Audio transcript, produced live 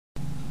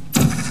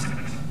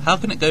How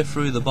can it go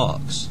through the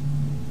box?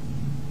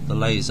 The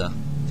laser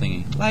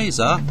thingy.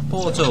 Laser?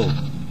 Portal!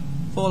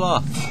 Fall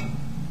off!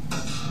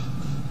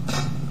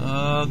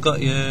 Oh,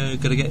 got you!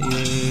 Gonna get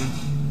you!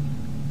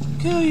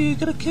 Kill you!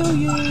 Gonna kill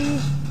you!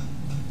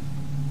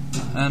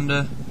 And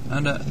You're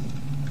not a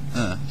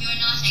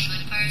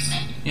good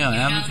person. Yeah, I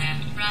You am. know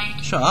that,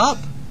 right? Shut up!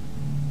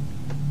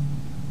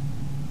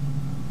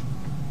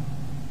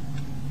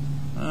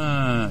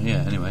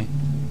 Yeah, anyway.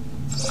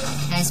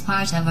 As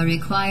part of a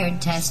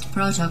required test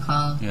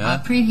protocol, Yeah. our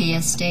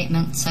previous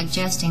statement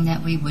suggesting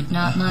that we would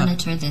not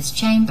monitor this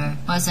chamber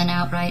was an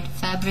outright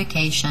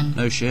fabrication.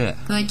 No shit.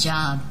 Good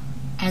job.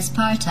 As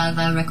part of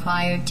a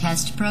required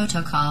test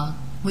protocol,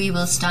 we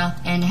will stop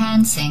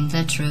enhancing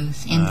the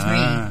truth in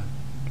 3,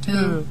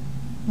 2,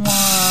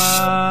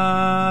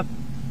 What?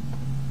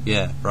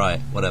 Yeah, right,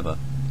 whatever.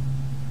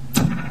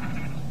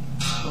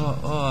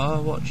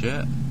 Oh, watch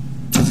it.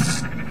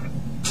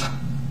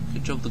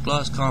 Good job the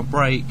glass can't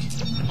break.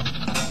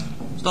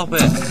 Stop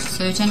it.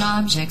 Certain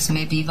objects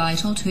may be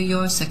vital to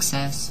your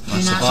success. My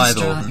Do not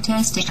survival. destroy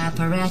testing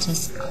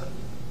apparatus.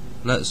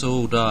 Let's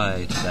all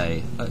die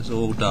today. Let's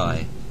all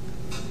die.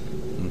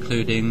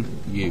 Including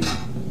you.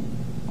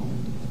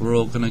 We're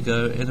all gonna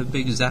go in a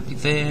big zappy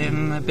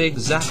thing. A big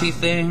zappy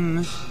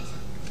thing.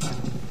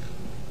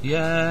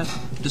 Yeah.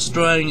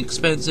 Destroying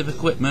expensive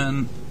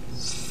equipment.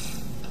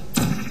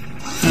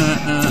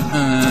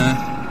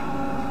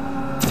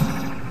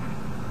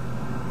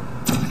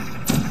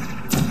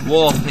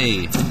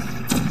 Warpy.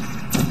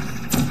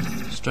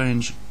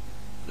 Strange.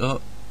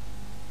 Oh.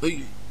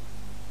 Oy.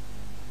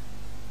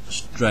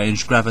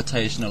 Strange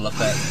gravitational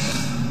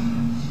effects.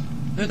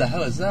 Who the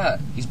hell is that?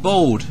 He's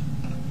bald.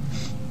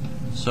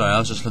 Sorry, I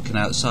was just looking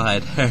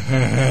outside.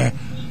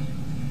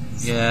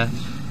 Yeah,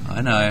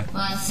 I know.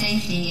 While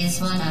safety is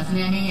one of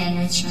many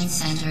enrichment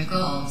center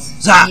goals,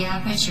 Zap! the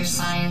Aperture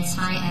Science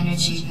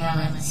high-energy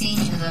pellet seen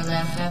to the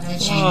left of the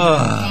chamber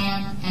Whoa.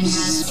 can and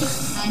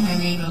has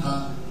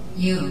unbelievable.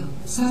 You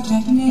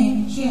Subject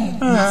name here.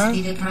 must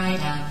be the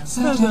pride of.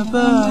 Subject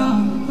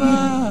down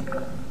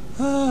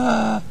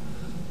here.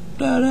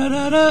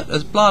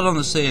 There's blood on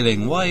the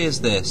ceiling. Why is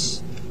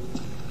this?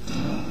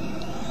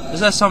 Is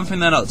there something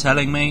they're not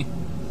telling me?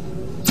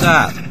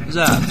 Zap,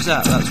 zap,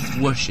 zap. That's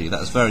whooshy.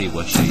 That's very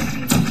whooshy.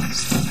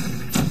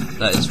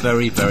 That is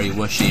very, very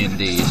whooshy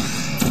indeed.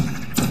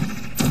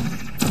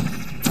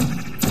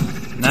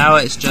 Now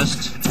it's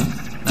just...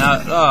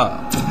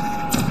 Now...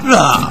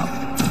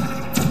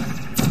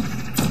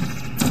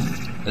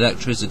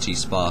 Electricity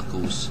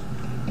sparkles.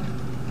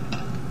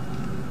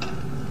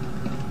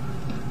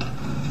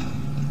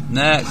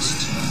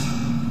 Next.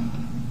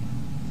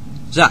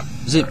 Zap,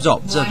 zip,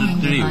 zop, zap, Warning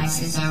doo.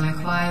 devices are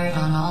required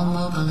on all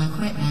mobile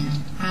equipment.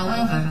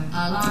 However,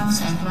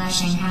 alarms and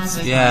flashing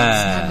hazard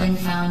lights have been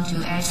found to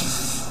act.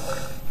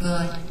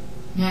 Good.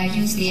 Now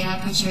use the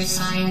Aperture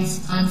Science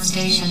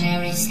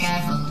unstationary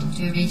scaffold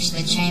to reach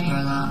the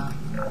chamber lock.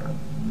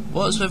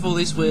 What's with all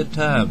these weird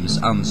terms?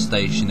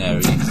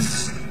 Unstationary,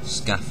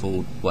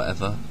 scaffold,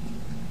 whatever.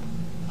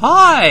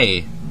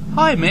 Hi!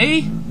 Hi,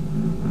 me!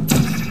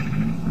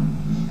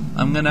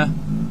 I'm gonna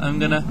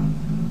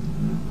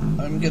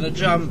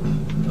jump.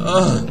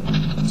 Ugh,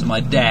 to my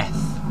death.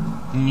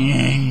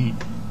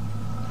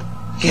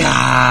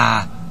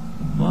 Gah!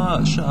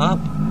 What? Shut up.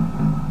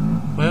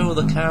 Where are all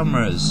the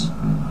cameras?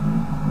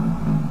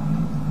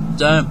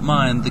 Don't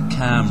mind the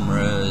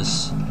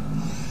cameras.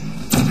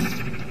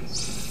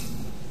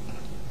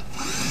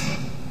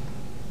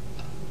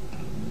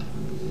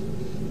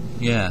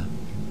 Yeah,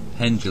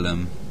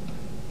 pendulum.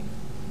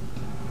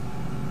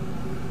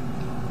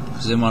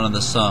 Because in one of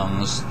the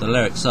songs, the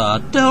lyrics are,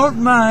 "Don't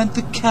mind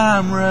the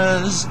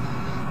cameras."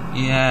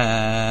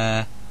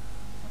 Yeah.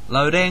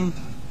 Loading.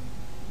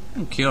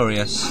 I'm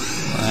curious.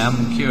 I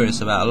am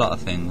curious about a lot of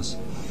things.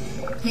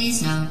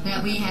 Please note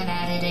that we have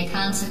added a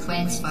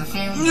consequence for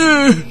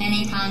failure.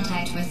 Any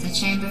contact with the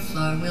chamber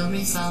floor will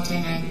result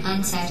in an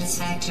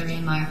unsatisfactory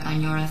mark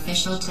on your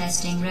official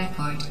testing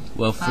record.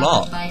 Well,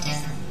 followed flop. by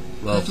death.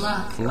 Well, Good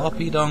luck.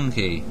 floppy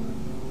donkey.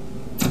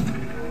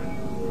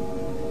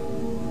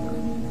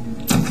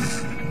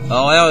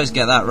 Oh, I always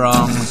get that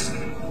wrong.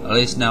 At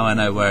least now I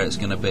know where it's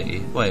going to be.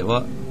 Wait,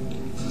 what?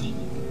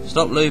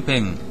 Stop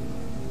looping.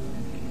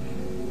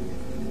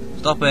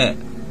 Stop it.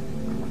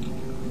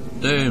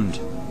 Doomed.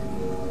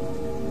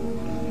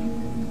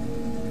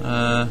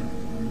 Oh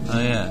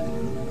yeah.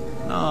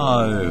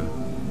 No.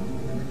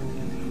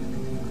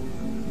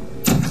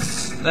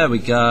 There we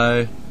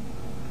go.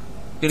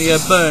 Gonna go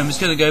boom, it's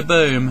gonna go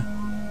boom.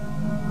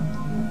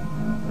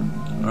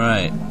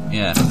 Right,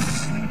 yeah.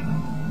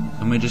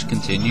 Can we just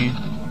continue?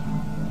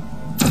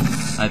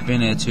 I've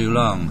been here too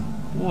long.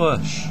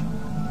 Whoosh.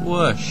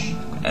 Whoosh.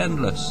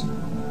 Endless.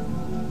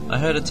 I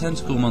heard a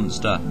tentacle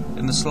monster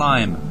in the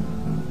slime.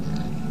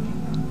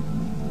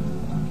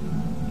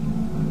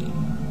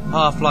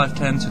 Half-life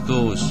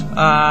tentacles.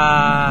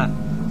 Ah!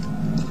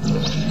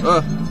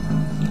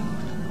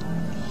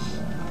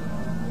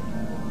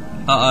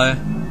 Uh-oh.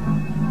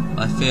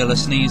 I feel a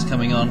sneeze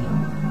coming on.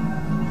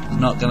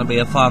 It's not going to be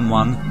a fun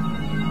one.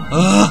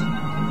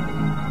 Ugh!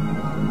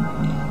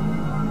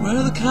 Where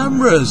are the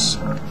cameras?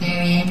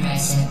 Very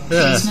impressive.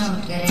 Yeah. Please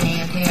note that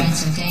any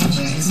appearance of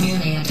danger is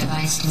merely a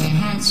device to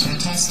enhance your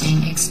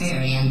testing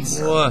experience.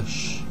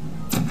 Whoosh.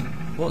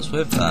 What's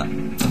with that?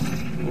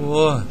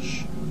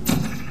 Whoosh.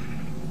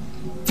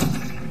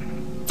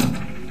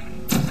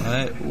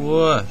 Right,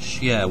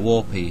 whoosh. Yeah,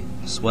 warpy,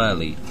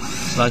 swirly.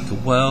 It's like a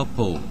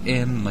whirlpool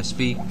in my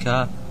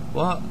speaker.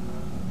 What?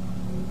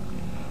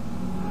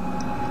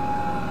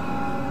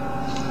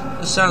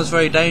 This sounds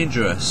very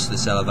dangerous,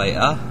 this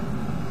elevator.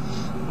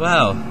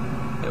 Well,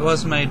 it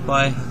was made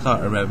by... I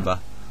can't remember.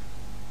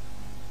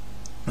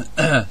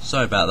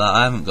 Sorry about that,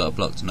 I haven't got a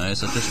blocked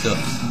nose, I've just got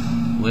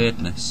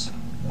weirdness.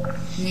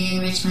 The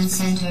Enrichment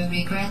Center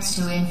regrets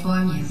to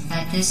inform you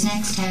that this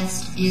next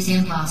test is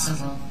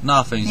impossible.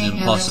 Nothing's Make no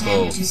impossible.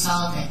 attempt to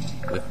solve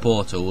it. With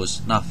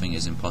portals, nothing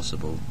is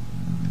impossible.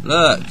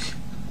 Look!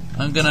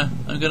 I'm gonna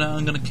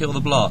kill the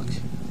block.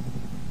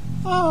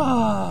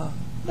 Ah,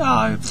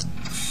 no!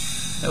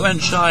 It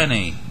went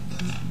shiny.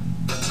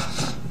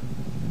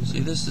 See,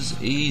 this is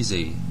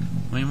easy.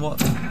 I mean,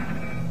 what?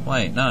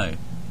 Wait, no.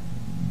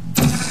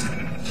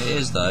 It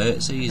is though.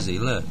 It's easy.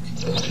 Look.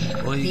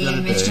 All you The gotta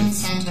Enrichment do.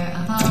 Center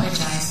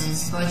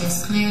apologizes for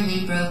this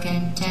clearly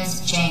broken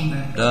test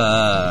chamber.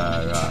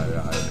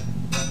 Right.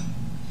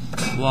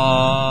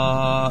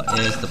 What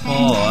is the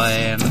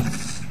point?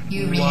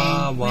 You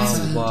remain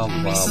resolute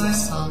and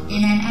resourceful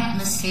in an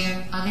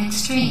atmosphere of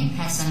extreme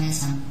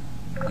pessimism.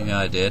 Yeah,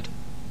 I did.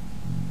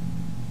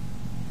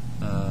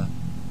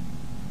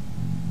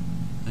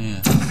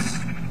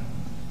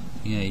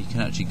 Yeah, you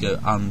can actually go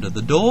under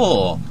the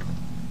door.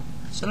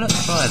 So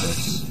let's try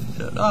this.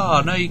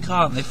 Oh, no you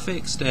can't, they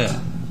fixed it.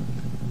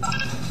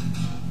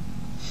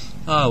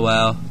 Oh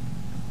well.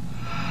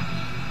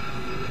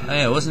 Oh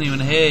yeah, it wasn't even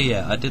here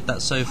yet, I did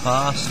that so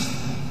fast.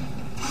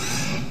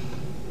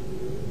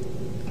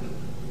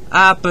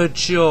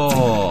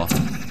 Aperture!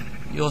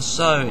 You're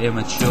so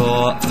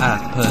immature.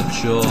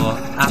 Aperture.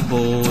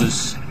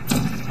 Apples.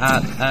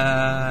 At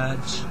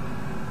edge.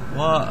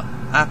 What?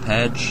 App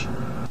edge.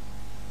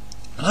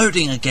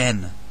 Loading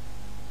again.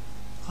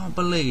 Can't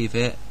believe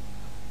it.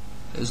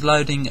 It was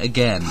loading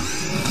again.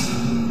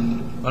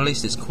 Well, at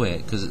least it's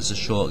quick because it's a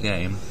short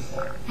game.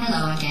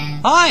 Hello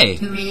again. Hi.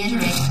 To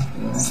reiterate,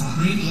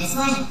 previous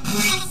one.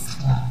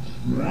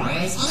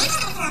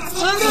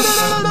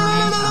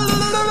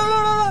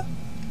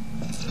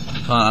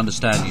 Can't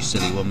understand you,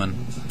 silly woman.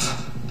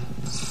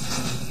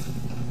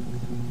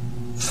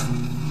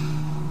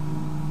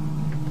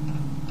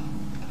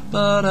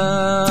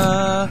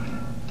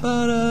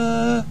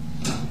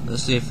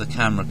 Let's see if the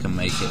camera can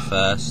make it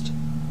first.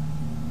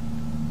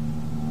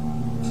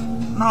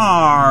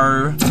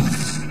 No!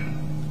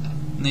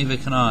 Neither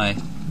can I.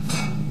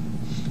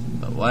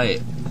 But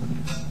wait.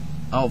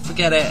 Oh,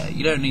 forget it.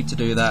 You don't need to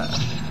do that.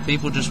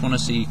 People just want to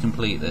see you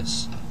complete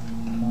this.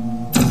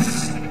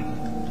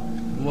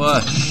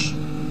 Whoosh.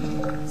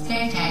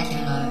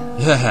 Spectacular.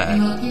 Yeah.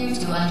 You appear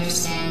to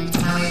understand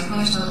how a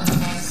portal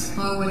affects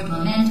forward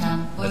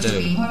momentum, or I to do.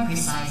 be more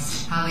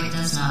precise, how it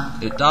does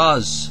not. It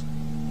does.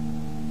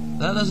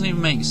 That doesn't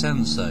even make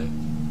sense though.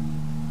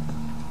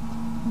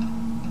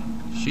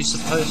 She's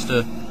supposed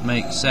to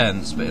make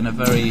sense, but in a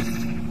very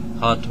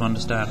hard to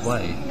understand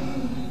way.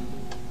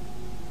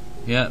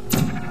 Yep.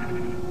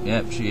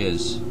 Yep, she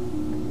is.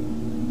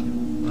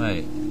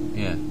 Wait,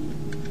 yeah.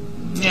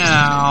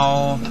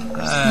 Meow.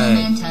 Hey.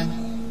 Momentum,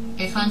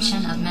 a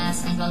function of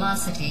mass and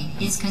velocity,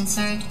 is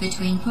conserved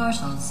between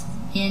portals.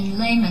 In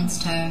layman's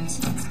terms,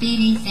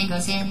 speedy thing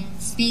goes in,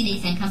 speedy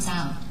thing comes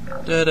out.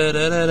 Da da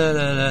da da da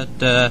da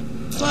da.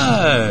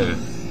 Whoa!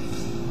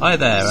 Hi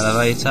there,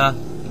 elevator.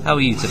 How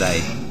are you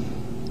today?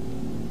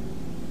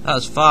 That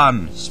was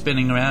fun,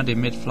 spinning around in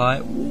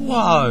mid-flight.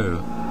 Whoa!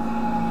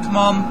 Come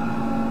on.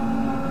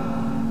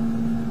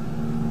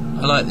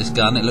 I like this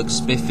gun, it looks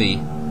spiffy.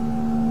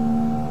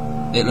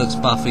 It looks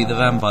Buffy the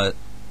Vampire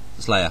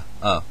Slayer.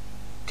 Oh.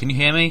 Can you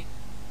hear me?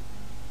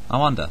 I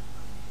wonder.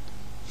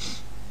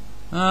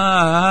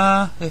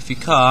 If you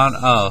can't,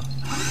 oh.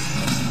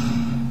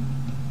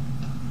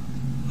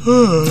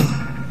 The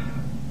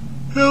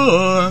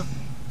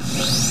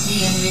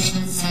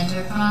Enrichment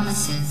Center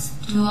promises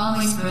to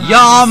always provide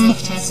Yum! a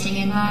safe testing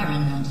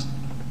environment.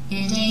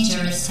 In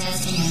dangerous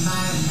testing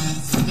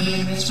environments, the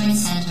Enrichment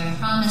Center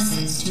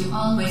promises to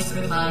always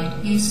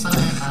provide useful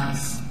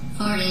advice.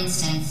 For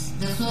instance,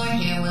 the floor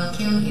here will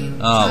kill you.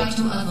 Oh. Try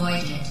to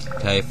avoid it.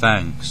 Okay,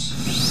 thanks.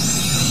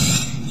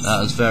 That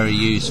was very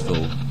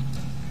useful.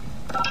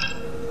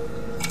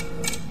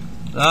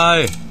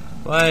 No!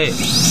 Wait!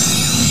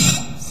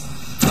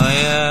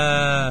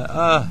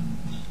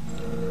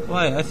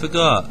 Wait, I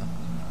forgot.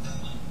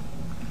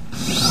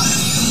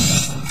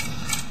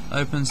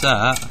 Opens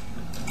that.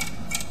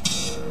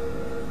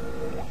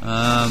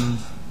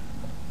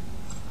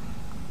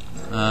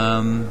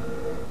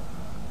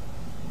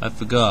 I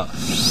forgot.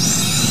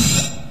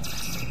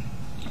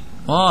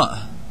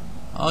 What?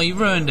 Oh, you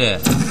ruined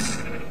it.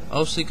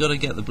 Obviously gotta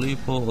get the blue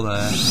portal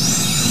there.